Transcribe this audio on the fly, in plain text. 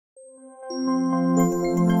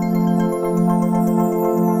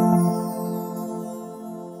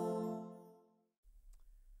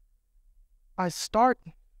I start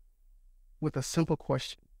with a simple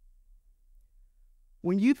question.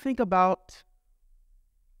 When you think about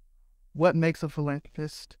what makes a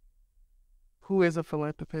philanthropist, who is a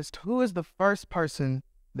philanthropist, who is the first person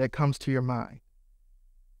that comes to your mind?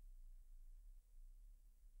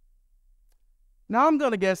 Now I'm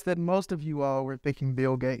going to guess that most of you all were thinking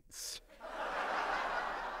Bill Gates.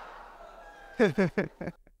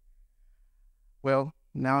 Well,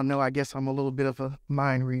 now I know I guess I'm a little bit of a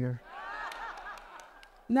mind reader.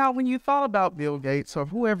 Now, when you thought about Bill Gates or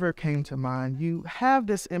whoever came to mind, you have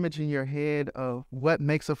this image in your head of what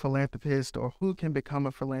makes a philanthropist or who can become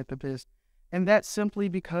a philanthropist. And that's simply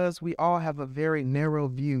because we all have a very narrow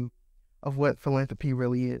view of what philanthropy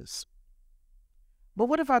really is. But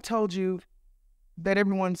what if I told you that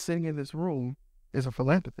everyone sitting in this room is a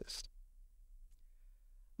philanthropist?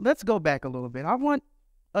 Let's go back a little bit. I want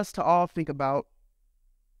us to all think about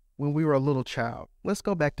when we were a little child. Let's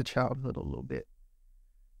go back to childhood a little bit.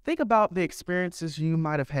 Think about the experiences you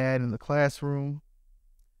might have had in the classroom.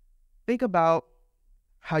 Think about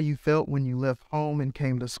how you felt when you left home and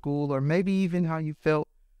came to school, or maybe even how you felt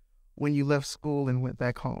when you left school and went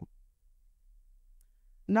back home.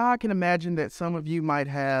 Now I can imagine that some of you might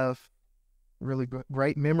have really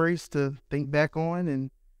great memories to think back on, and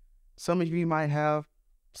some of you might have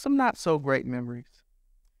some not so great memories.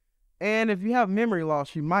 And if you have memory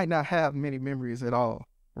loss, you might not have many memories at all,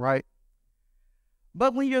 right?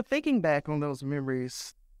 But when you're thinking back on those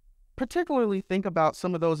memories, particularly think about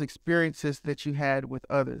some of those experiences that you had with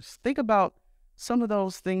others. Think about some of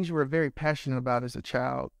those things you were very passionate about as a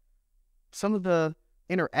child. Some of the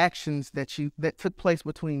interactions that took place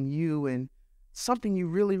between you and something you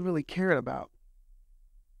really, really cared about.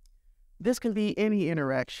 This can be any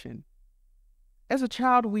interaction. As a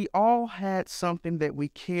child, we all had something that we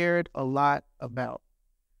cared a lot about.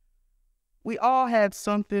 We all had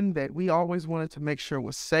something that we always wanted to make sure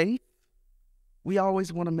was safe. We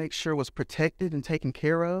always want to make sure was protected and taken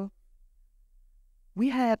care of. We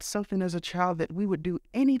had something as a child that we would do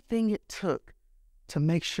anything it took to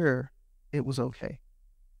make sure it was okay.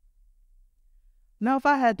 Now, if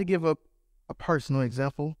I had to give a personal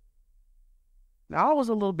example, now I was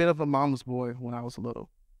a little bit of a mama's boy when I was little.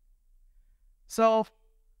 So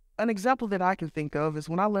an example that I can think of is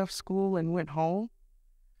when I left school and went home,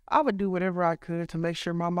 I would do whatever I could to make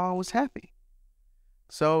sure my mom was happy.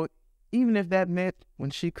 So even if that meant when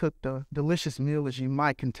she cooked a delicious meal, as you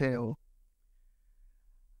might can tell,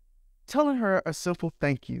 telling her a simple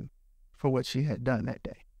thank you for what she had done that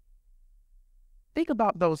day. Think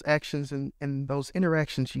about those actions and those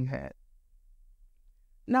interactions you had.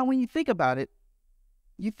 Now, when you think about it,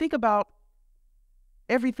 you think about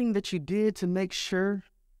everything that you did to make sure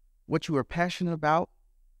what you were passionate about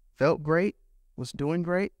felt great, was doing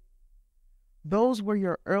great. Those were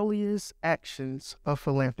your earliest actions of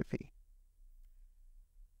philanthropy.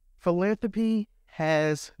 Philanthropy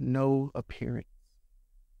has no appearance.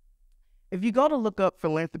 If you go to look up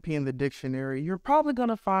philanthropy in the dictionary, you're probably going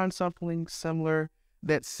to find something similar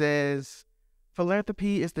that says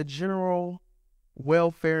philanthropy is the general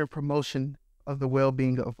welfare and promotion of the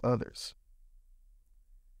well-being of others.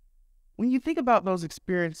 When you think about those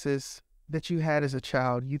experiences that you had as a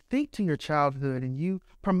child, you think to your childhood and you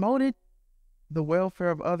promoted the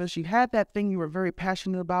welfare of others. You had that thing you were very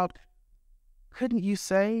passionate about. Couldn't you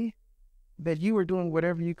say that you were doing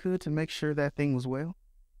whatever you could to make sure that thing was well?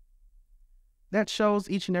 That shows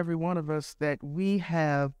each and every one of us that we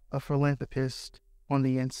have a philanthropist on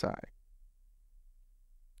the inside.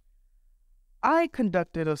 I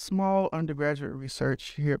conducted a small undergraduate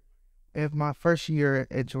research here in my first year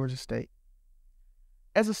at Georgia State.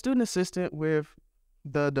 As a student assistant with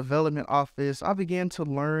the development office, I began to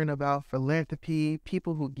learn about philanthropy,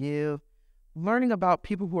 people who give, learning about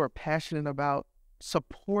people who are passionate about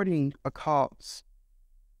supporting a cause.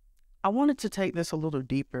 I wanted to take this a little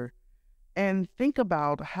deeper and think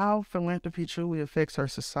about how philanthropy truly affects our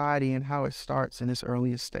society and how it starts in its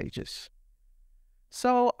earliest stages.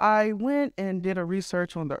 So I went and did a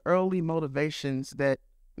research on the early motivations that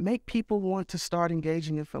make people want to start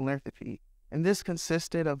engaging in philanthropy. And this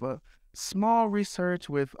consisted of a small research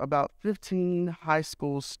with about 15 high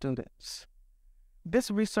school students. This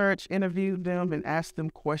research interviewed them and asked them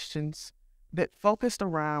questions that focused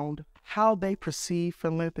around how they perceive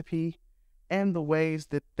philanthropy and the ways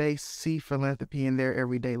that they see philanthropy in their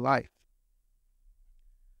everyday life.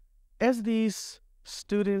 As these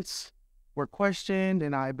students were questioned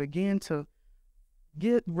and I began to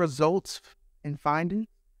get results and findings,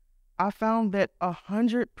 I found that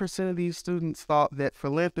 100% of these students thought that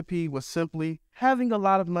philanthropy was simply having a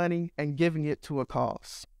lot of money and giving it to a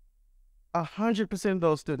cause. 100% of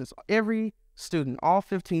those students, every student, all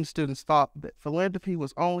 15 students thought that philanthropy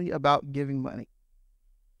was only about giving money.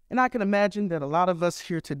 And I can imagine that a lot of us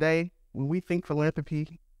here today, when we think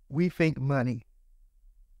philanthropy, we think money.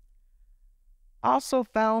 I also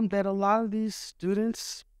found that a lot of these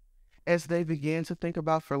students, as they began to think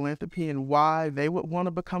about philanthropy and why they would want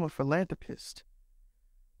to become a philanthropist,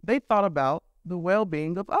 they thought about the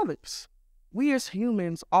well-being of others. We as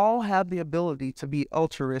humans all have the ability to be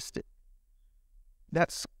altruistic.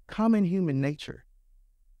 That's common human nature.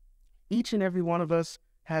 Each and every one of us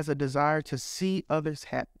has a desire to see others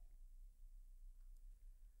happy.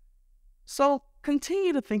 So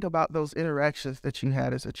continue to think about those interactions that you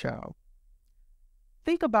had as a child.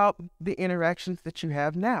 Think about the interactions that you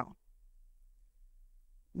have now.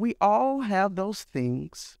 We all have those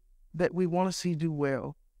things that we want to see do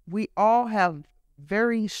well. We all have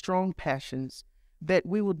very strong passions that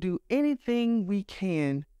we will do anything we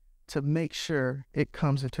can to make sure it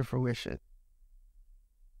comes into fruition.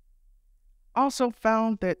 Also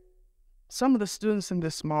found that some of the students in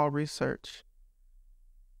this small research,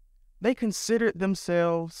 they considered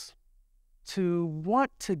themselves to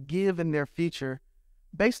want to give in their future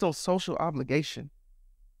based on social obligation.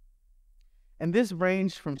 And this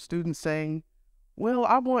ranged from students saying, well,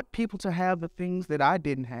 I want people to have the things that I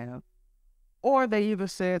didn't have. Or they either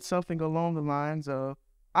said something along the lines of,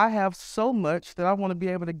 I have so much that I want to be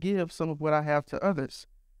able to give some of what I have to others.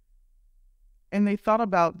 And they thought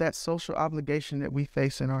about that social obligation that we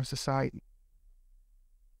face in our society.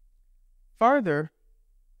 Further,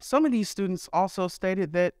 some of these students also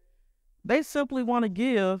stated that they simply want to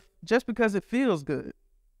give just because it feels good.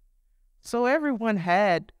 So everyone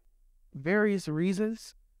had various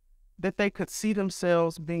reasons that they could see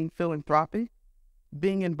themselves being philanthropic,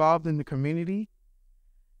 being involved in the community.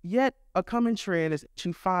 Yet a common trend is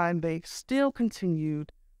to find they still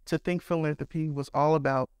continued to think philanthropy was all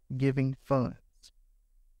about giving funds.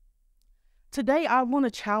 Today, I want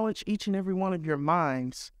to challenge each and every one of your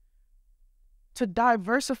minds to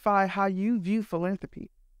diversify how you view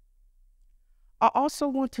philanthropy. I also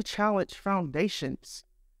want to challenge foundations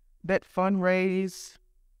that fundraise,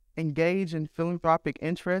 engage in philanthropic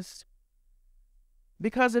interests.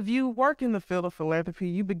 Because if you work in the field of philanthropy,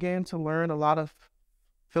 you begin to learn a lot of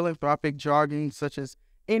philanthropic jargon such as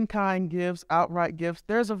in-kind gifts, outright gifts.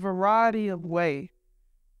 There's a variety of ways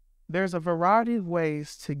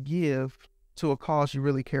to give to a cause you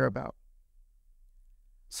really care about.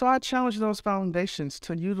 So I challenge those foundations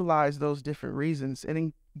to utilize those different reasons and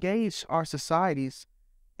engage our societies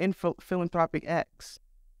in philanthropic acts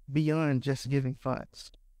beyond just giving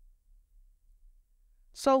funds.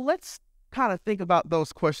 So let's kind of think about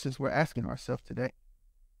those questions we're asking ourselves today.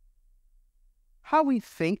 How we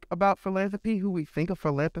think about philanthropy, who we think a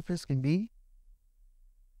philanthropist can be.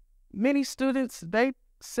 Many students, they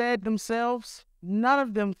said themselves, none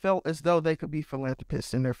of them felt as though they could be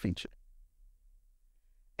philanthropists in their future.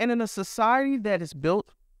 And in a society that is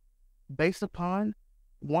built based upon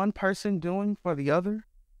one person doing for the other,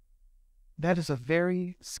 that is a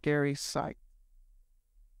very scary sight.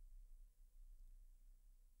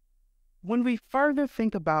 When we further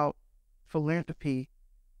think about philanthropy,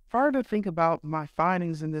 further think about my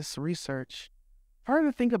findings in this research,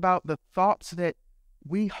 further think about the thoughts that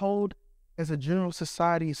we hold as a general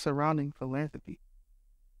society surrounding philanthropy,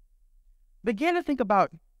 begin to think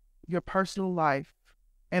about your personal life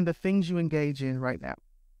and the things you engage in right now.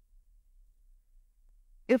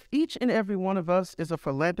 If each and every one of us is a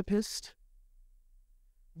philanthropist,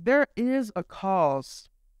 there is a cause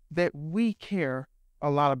that we care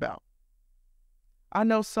a lot about. I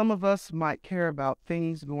know some of us might care about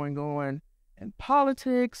things going on in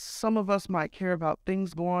politics. Some of us might care about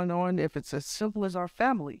things going on if it's as simple as our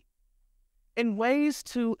family. In ways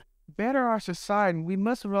to better our society, we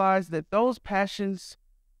must realize that those passions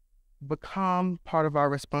become part of our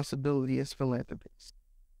responsibility as philanthropists.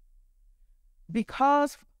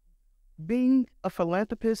 Because being a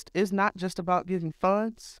philanthropist is not just about giving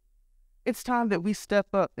funds, it's time that we step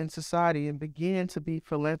up in society and begin to be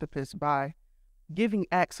philanthropists by giving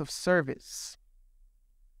acts of service,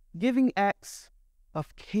 giving acts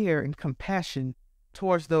of care and compassion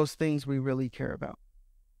towards those things we really care about.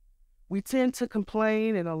 We tend to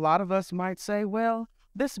complain, and a lot of us might say, well,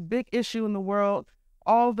 this big issue in the world,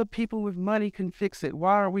 all the people with money can fix it.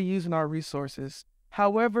 Why aren't we using our resources?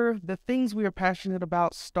 However, the things we are passionate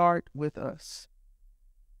about start with us.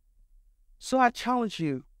 So I challenge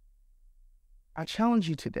you. I challenge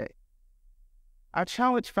you today. I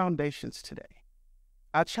challenge foundations today.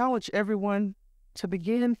 I challenge everyone to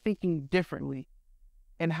begin thinking differently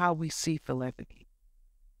in how we see philanthropy.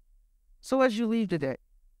 So as you leave today,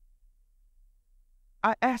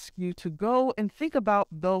 I ask you to go and think about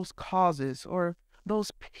those causes or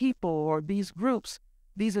those people or these groups,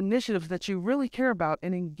 these initiatives that you really care about,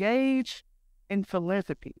 and engage in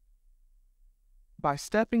philanthropy by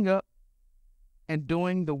stepping up and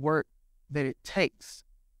doing the work that it takes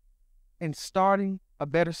in starting a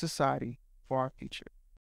better society for our future.